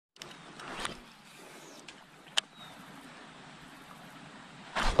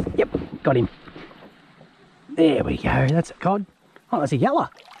Yep, got him. There we go. That's a cod. Oh, that's a yellow.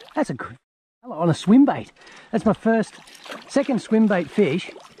 That's a good yellow on a swim bait. That's my second swim bait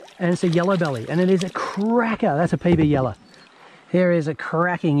fish, and it's a yellow belly, and it is a cracker. That's a PB yellow. Here is a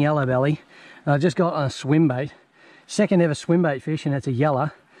cracking yellow belly. I just got on a swim bait. Second ever swim bait fish, and it's a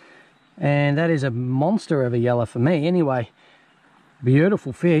yellow. And that is a monster of a yellow for me. Anyway,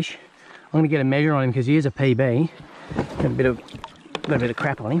 beautiful fish. I'm going to get a measure on him because he is a PB. Got a bit of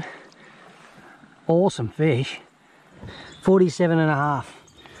crap on him. Awesome fish. 47.5,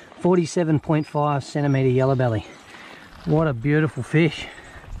 47.5 centimetre yellow belly. What a beautiful fish.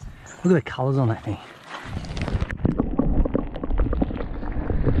 Look at the colours on that thing.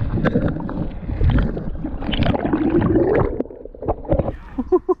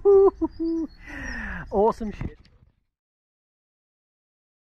 Awesome shit.